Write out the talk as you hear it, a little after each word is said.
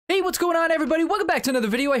Hey, what's going on, everybody? Welcome back to another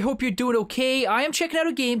video. I hope you're doing okay. I am checking out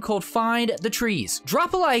a game called Find the Trees.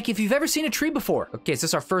 Drop a like if you've ever seen a tree before. Okay, is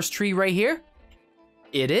this our first tree right here?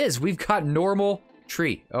 It is. We've got normal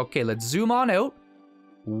tree. Okay, let's zoom on out.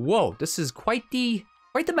 Whoa, this is quite the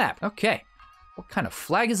map. Okay, what kind of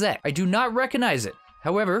flag is that? I do not recognize it.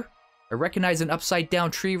 However, I recognize an upside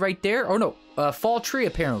down tree right there. Oh no, fall tree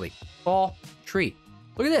apparently. Fall tree.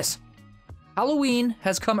 Look at this. Halloween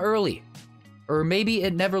has come early. Or maybe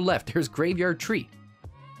it never left. There's graveyard tree.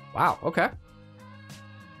 Wow, okay.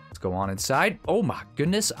 Let's go on inside. Oh my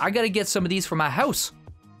goodness, I gotta get some of these for my house.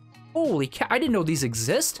 Holy cow, I didn't know these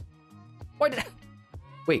exist. Why did I...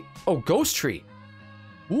 Wait, oh, ghost tree.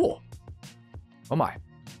 Ooh. Oh my.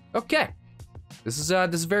 Okay. This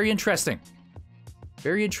is very interesting.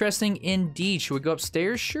 Very interesting indeed. Should we go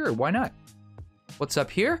upstairs? Sure, why not? What's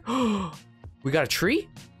up here? We got a tree?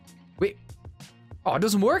 Wait. Oh, it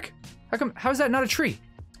doesn't work? How is that not a tree?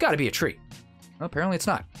 It's gotta be a tree. Well, apparently it's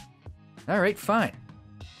not. All right, fine.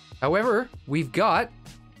 However, we've got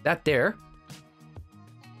that there.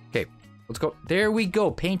 Okay, let's go. There we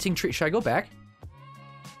go, painting tree. Should I go back?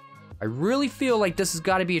 I really feel like this has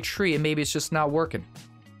gotta be a tree and maybe it's just not working.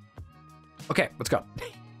 Okay, let's go.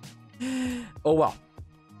 Oh, well.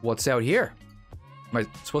 What's out here? Am I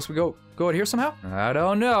supposed to go out here somehow? I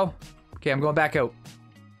don't know. Okay, I'm going back out.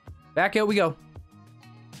 Back out we go.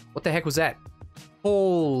 What the heck was that?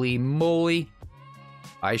 Holy moly.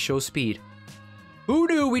 I show speed. Who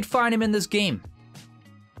knew we'd find him in this game?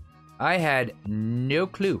 I had no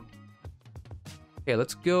clue. Okay,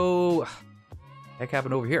 let's go. What the heck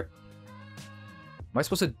happened over here? Am I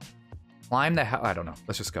supposed to climb the house? I don't know.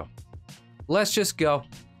 Let's just go. Let's just go.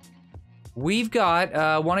 We've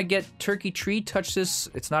got, want to get turkey tree, touch this.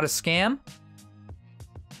 It's not a scam.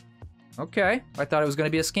 Okay, I thought it was going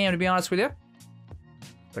to be a scam, to be honest with you.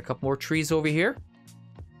 A couple more trees over here.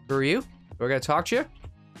 Who are you? Do I gotta talk to you?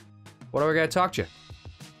 What do I gotta talk to you?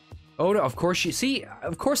 Oh no, of course you see,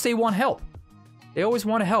 of course they want help. They always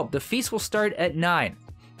want to help. The feast will start at 9.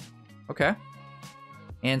 Okay.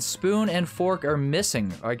 And spoon and fork are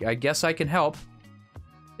missing. I guess I can help.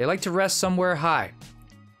 They like to rest somewhere high.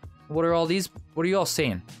 What are all these? What are you all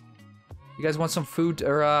saying? You guys want some food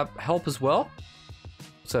or help as well?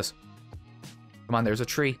 What's this? Come on, there's a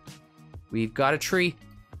tree. We've got a tree.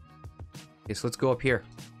 Okay, so let's go up here.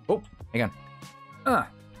 Oh, hang on.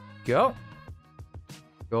 Go.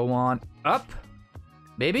 Go on up.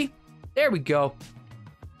 Maybe. There we go.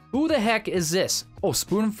 Who the heck is this? Oh,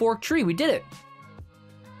 spoon and fork tree. We did it.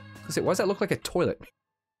 Why does that look like a toilet?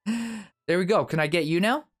 There we go. Can I get you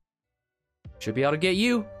now? Should be able to get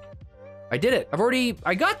you. I did it.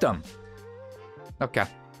 I got them. Okay.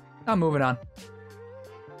 I'm moving on.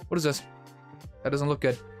 What is this? That doesn't look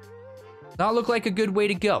good. Not look like a good way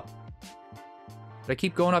to go. Should I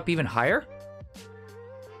keep going up even higher?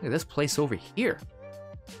 Look at this place over here.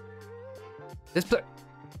 This place.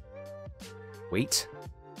 Wait.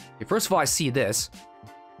 Okay, first of all, I see this.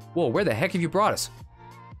 Whoa, where the heck have you brought us?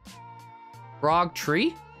 Frog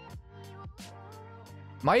tree?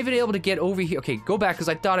 Am I even able to get over here? Okay, go back because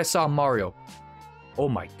I thought I saw Mario. Oh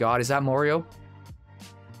my god, is that Mario?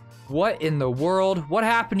 What in the world? What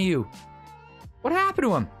happened to you? What happened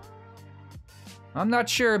to him? I'm not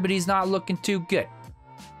sure, but he's not looking too good.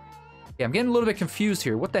 Yeah, I'm getting a little bit confused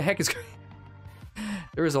here. What the heck is going on?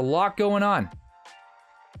 There is a lot going on.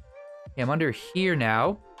 Okay, I'm under here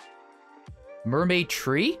now. Mermaid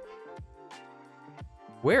tree?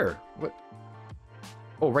 Where? What?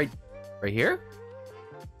 Oh, right here?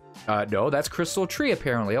 No, that's crystal tree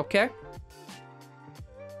apparently. Okay.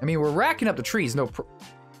 I mean, we're racking up the trees. No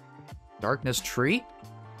darkness tree?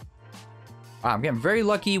 Wow, I'm getting very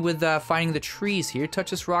lucky with finding the trees here.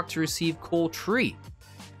 Touch this rock to receive coal tree.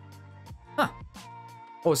 Huh.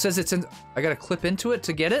 Oh, it says it's in... I gotta clip into it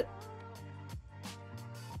to get it?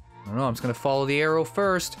 I don't know, I'm just gonna follow the arrow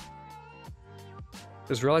first.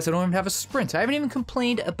 Just realized I don't even have a sprint. I haven't even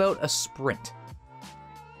complained about a sprint.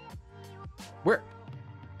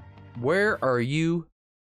 Where are you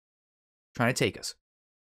trying to take us?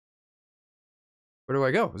 Where do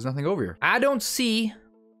I go? There's nothing over here. I don't see...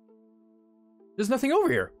 There's nothing over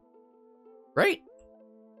here. Right?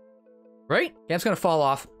 Right? Yeah, I'm just gonna fall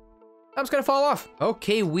off. I'm just gonna fall off.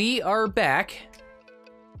 Okay, we are back.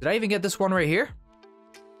 Did I even get this one right here?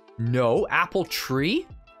 No. Apple tree?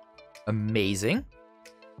 Amazing.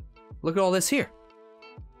 Look at all this here.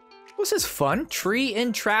 This is fun. Tree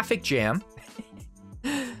in traffic jam.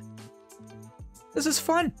 This is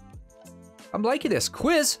fun. I'm liking this.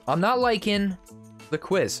 Quiz. I'm not liking the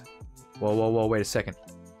quiz. Whoa, wait a second.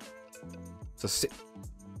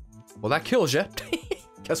 Well, that kills you.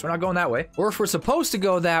 Guess we're not going that way. Or if we're supposed to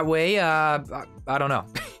go that way, I don't know.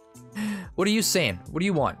 What are you saying? What do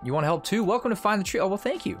you want? You want help too? Welcome to find the tree. Oh, well,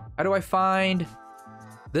 thank you. How do I find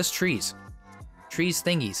this trees? Trees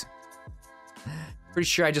thingies. Pretty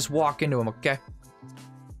sure I just walk into them, okay?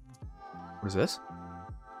 What is this?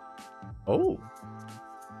 Oh.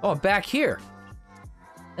 Oh, I'm back here.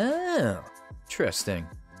 Oh, interesting.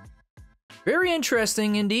 Very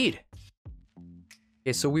interesting indeed.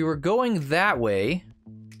 Okay, so we were going that way.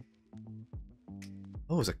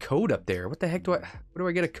 Oh, there's a code up there. What the heck where do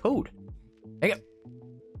I get a code? Hang on.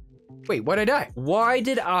 Wait, why'd I die? Why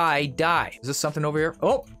did I die? Is this something over here?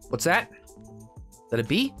 Oh, what's that? Is that a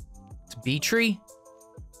bee? It's a bee tree.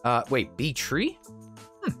 Wait, bee tree?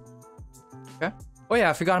 Okay. Oh yeah,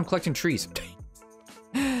 I forgot I'm collecting trees.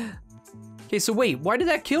 Okay, so wait, why did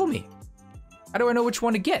that kill me? How do I know which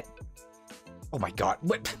one to get? Oh my god,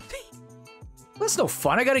 what? That's no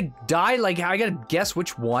fun. I gotta die, like, I gotta guess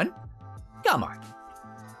which one? Come on.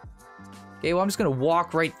 Okay, well, I'm just gonna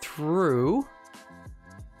walk right through.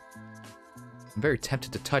 I'm very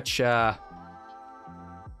tempted to touch, you know,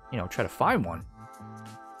 try to find one.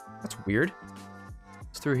 That's weird.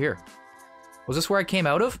 What's through here? Was this where I came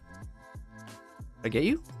out of? Did I get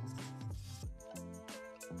you?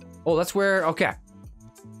 Oh, that's where, okay. All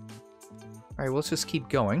right, well, let's just keep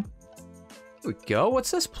going. Here we go. What's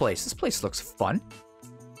this place? This place looks fun.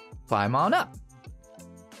 Climb on up.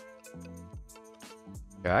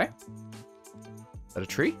 Okay. Is that a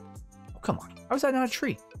tree? Oh, come on. How is that not a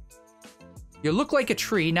tree? You look like a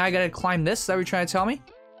tree. Now I gotta climb this. Is that what you're trying to tell me?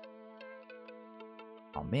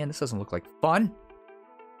 Oh, man, this doesn't look like fun.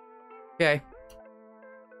 Okay.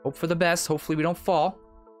 Hope for the best. Hopefully we don't fall.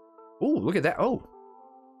 Ooh, look at that. Oh.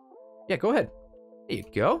 Yeah, go ahead. There you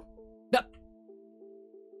go. No.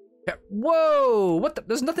 Yeah. Whoa! What the?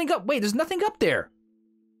 There's nothing up. Wait, there's nothing up there.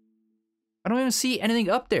 I don't even see anything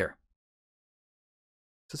up there.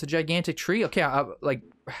 Is this a gigantic tree? Okay, like...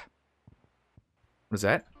 What is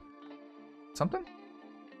that? Something?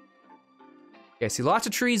 Okay, I see lots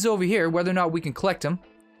of trees over here. Whether or not we can collect them,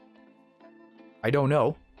 I don't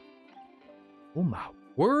know. Oh my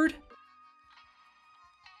word.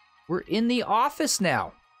 We're in the office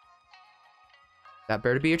now. That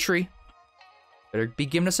better be a tree. Better be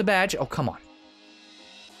giving us a badge. Oh, come on.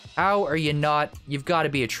 How are you not? You've got to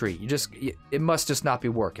be a tree. It must just not be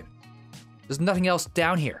working. There's nothing else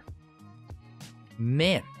down here.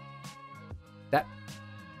 Man.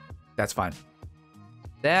 That's fine.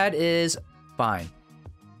 That is fine.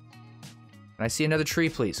 Can I see another tree,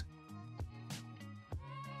 please?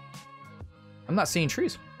 I'm not seeing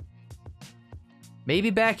trees. Maybe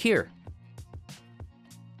back here.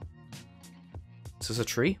 Is this a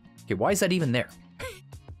tree? Okay, why is that even there?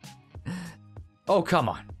 Oh, come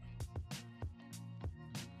on.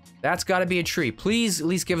 That's gotta be a tree. Please, at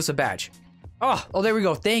least give us a badge. Oh, there we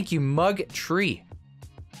go. Thank you, mug tree.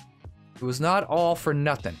 It was not all for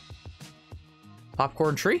nothing.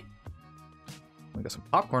 Popcorn tree? We got some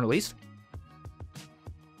popcorn at least.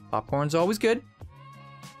 Popcorn's always good.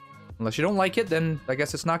 Unless you don't like it, then I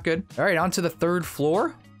guess it's not good. All right, on to the 3rd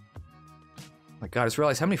floor. Oh my god, I just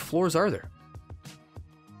realized how many floors are there?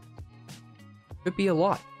 Could be a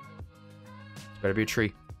lot. It's better be a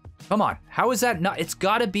tree. Come on, how is that not? It's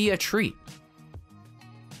gotta be a tree.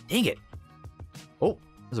 Dang it. Oh,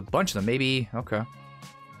 there's a bunch of them, maybe, okay.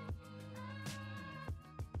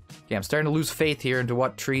 Okay, I'm starting to lose faith here into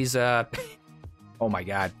what trees, oh my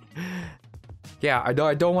god. Yeah, I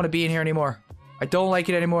don't want to be in here anymore. I don't like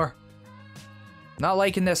it anymore. Not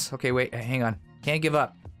liking this. Okay, wait, hang on. Can't give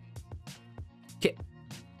up. Okay.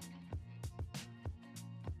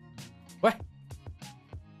 What?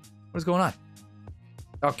 What is going on?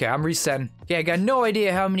 Okay, I'm resetting. Okay, I got no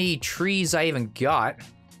idea how many trees I even got.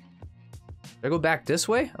 Did I go back this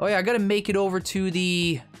way? Oh yeah, I gotta make it over to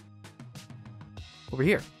the... Over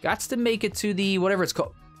here. Gots to make it to the, whatever it's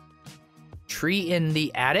called. Tree in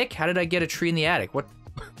the attic? How did I get a tree in the attic? What?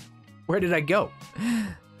 Where did I go?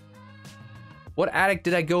 What attic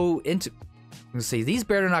did I go into? I'm gonna say, these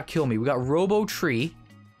better not kill me. We got Robo Tree.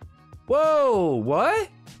 Whoa, what?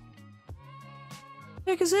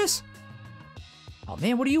 The heck is this? Oh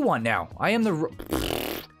man, what do you want now? I am the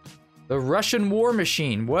Russian war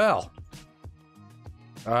machine. Well,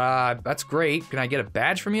 that's great. Can I get a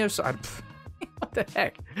badge from you? What the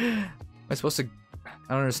heck? Am I supposed to? I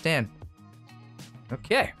don't understand.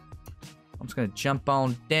 Okay. I'm just gonna jump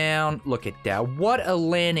on down. Look at that. What a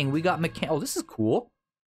landing. We got oh, this is cool.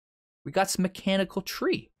 We got some mechanical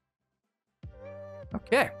tree.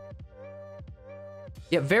 Okay.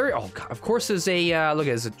 Yeah, very, oh god, of course there's a, look,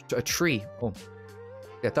 there's a tree. Oh,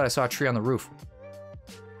 yeah, I thought I saw a tree on the roof.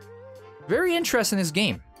 Very interesting, this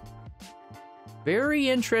game. Very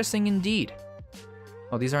interesting indeed.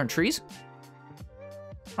 Oh, these aren't trees?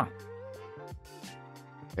 Huh.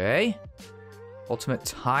 Okay. Ultimate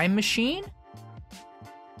time machine?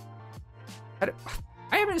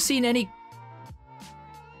 I haven't seen any...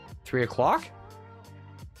 3 o'clock?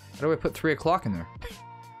 How do I put 3 o'clock in there?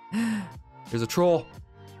 There's a troll.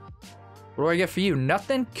 What do I get for you?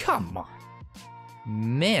 Nothing? Come on.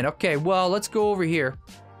 Man, okay, well, let's go over here.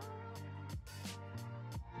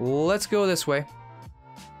 Let's go this way.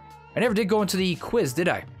 I never did go into the quiz, did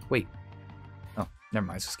I? Wait. Oh, never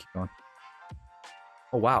mind. Let's just keep going.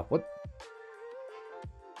 Oh, wow.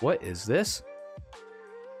 What is this?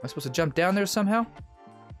 Am I supposed to jump down there somehow?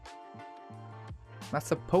 Not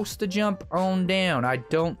supposed to jump on down. I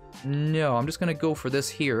don't know. I'm just gonna go for this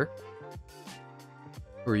here.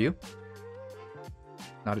 Who are you?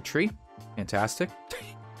 Not a tree? Fantastic.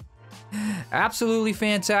 Absolutely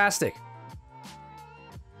fantastic.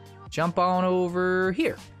 Jump on over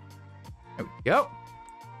here. There we go.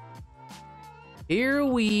 Here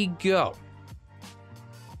we go.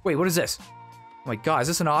 Wait, what is this? Oh my god, is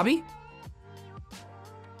this an obby?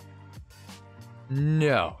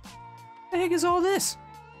 No. What the heck is all this?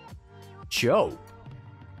 Joe.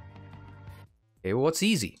 Okay, well, what's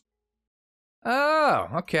easy? Oh,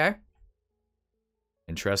 okay.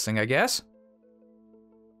 Interesting, I guess.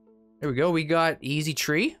 There we go, we got easy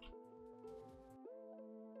tree.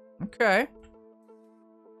 Okay.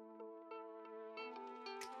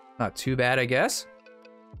 Not too bad, I guess.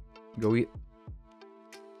 Go eat.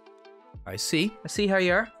 I see how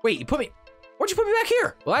you are. Wait, you put me... Why'd you put me back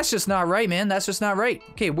here? Well, that's just not right, man. That's just not right.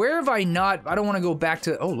 Okay, where have I not... I don't want to go back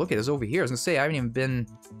to... Oh, look at this over here. I was gonna say, I haven't even been...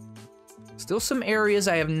 Still some areas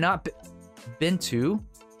I have not been to.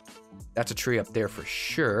 That's a tree up there for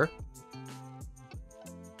sure.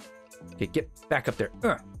 Okay, get back up there.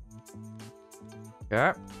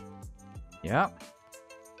 Yeah. Yeah.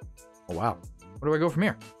 Oh, wow. Where do I go from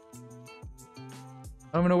here?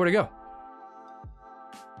 I don't even know where to go.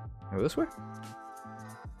 Go this way?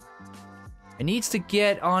 It needs to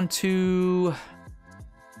get onto...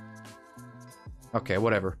 Okay,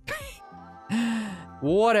 whatever.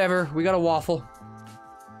 Whatever. We got a waffle.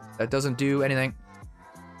 That doesn't do anything.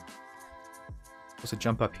 Supposed to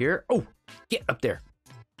jump up here. Oh! Get up there.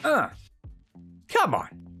 Come on.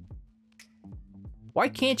 Why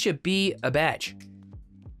can't you be a badge?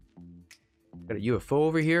 Got a UFO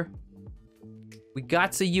over here. We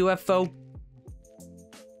got the UFO.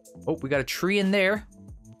 Oh, we got a tree in there.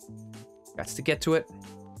 Got to get to it.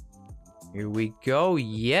 Here we go.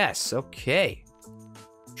 Yes. Okay.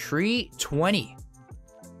 Tree 20.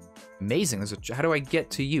 Amazing. There's a, how do I get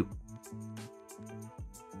to you?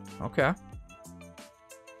 Okay.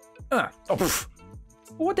 Oh, poof.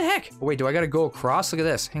 What the heck? Oh, wait, do I gotta go across? Look at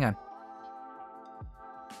this. Hang on.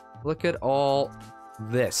 Look at all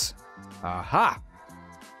this. Aha.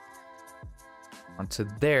 Onto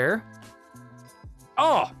there.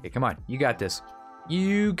 Oh! Okay, come on. You got this.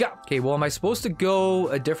 You got... Okay, well, am I supposed to go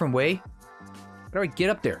a different way? How do I get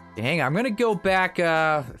up there? Okay, hang on. I'm gonna go back,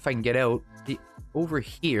 if I can get out. Over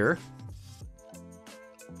here.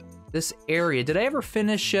 This area. Did I ever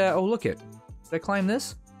finish, oh, look it. Did I climb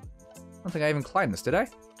this? I don't think I even climbed this, did I?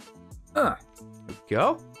 There we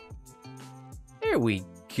go. There we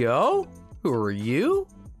go. Who are you?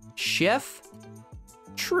 Chef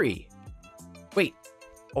Tree. Wait.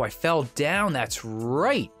 Oh, I fell down. That's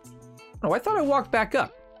right. Oh, I thought I walked back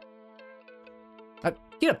up.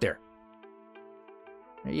 Get up there.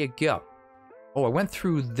 There you go. Oh, I went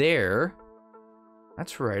through there.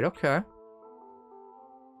 That's right. Okay.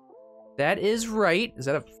 That is right. Is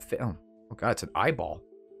that a... Oh, God, it's an eyeball.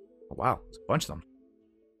 Oh, wow. It's a bunch of them.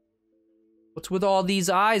 What's with all these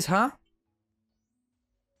eyes, huh?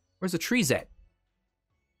 Where's the trees at?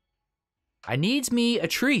 I needs me a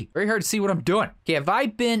tree. Very hard to see what I'm doing. Okay, have I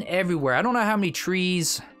been everywhere? I don't know how many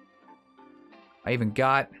trees I even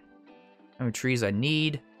got. How many trees I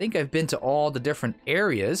need. I think I've been to all the different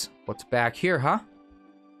areas. What's back here, huh?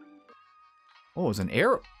 Oh, it's an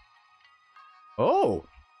arrow. Oh.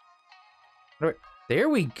 There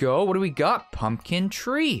we go. What do we got? Pumpkin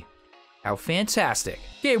tree. How fantastic.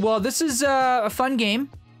 Okay, well, this is a fun game.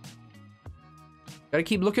 Gotta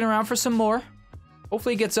keep looking around for some more.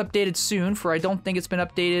 Hopefully it gets updated soon, for I don't think it's been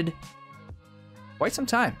updated quite some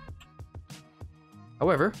time.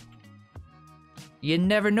 However, you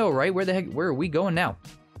never know, right? Where are we going now?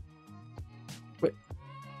 What?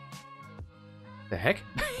 The heck?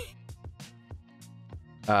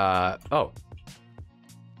 Oh.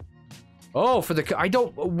 Oh, for the,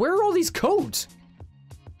 where are all these codes?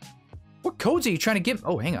 What codes are you trying to give?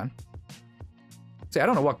 Oh, hang on. See, I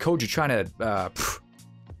don't know what code you're trying to, I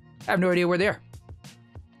have no idea where they are.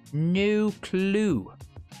 No clue.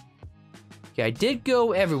 Okay, I did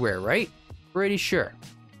go everywhere, right? Pretty sure.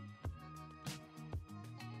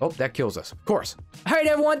 Oh, that kills us, of course. All right,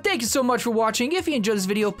 everyone, thank you so much for watching. If you enjoyed this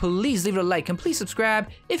video, please leave it a like and please subscribe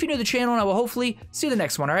if you're new to the channel, and I will hopefully see you in the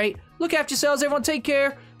next one, all right? Look after yourselves, everyone. Take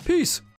care. Peace.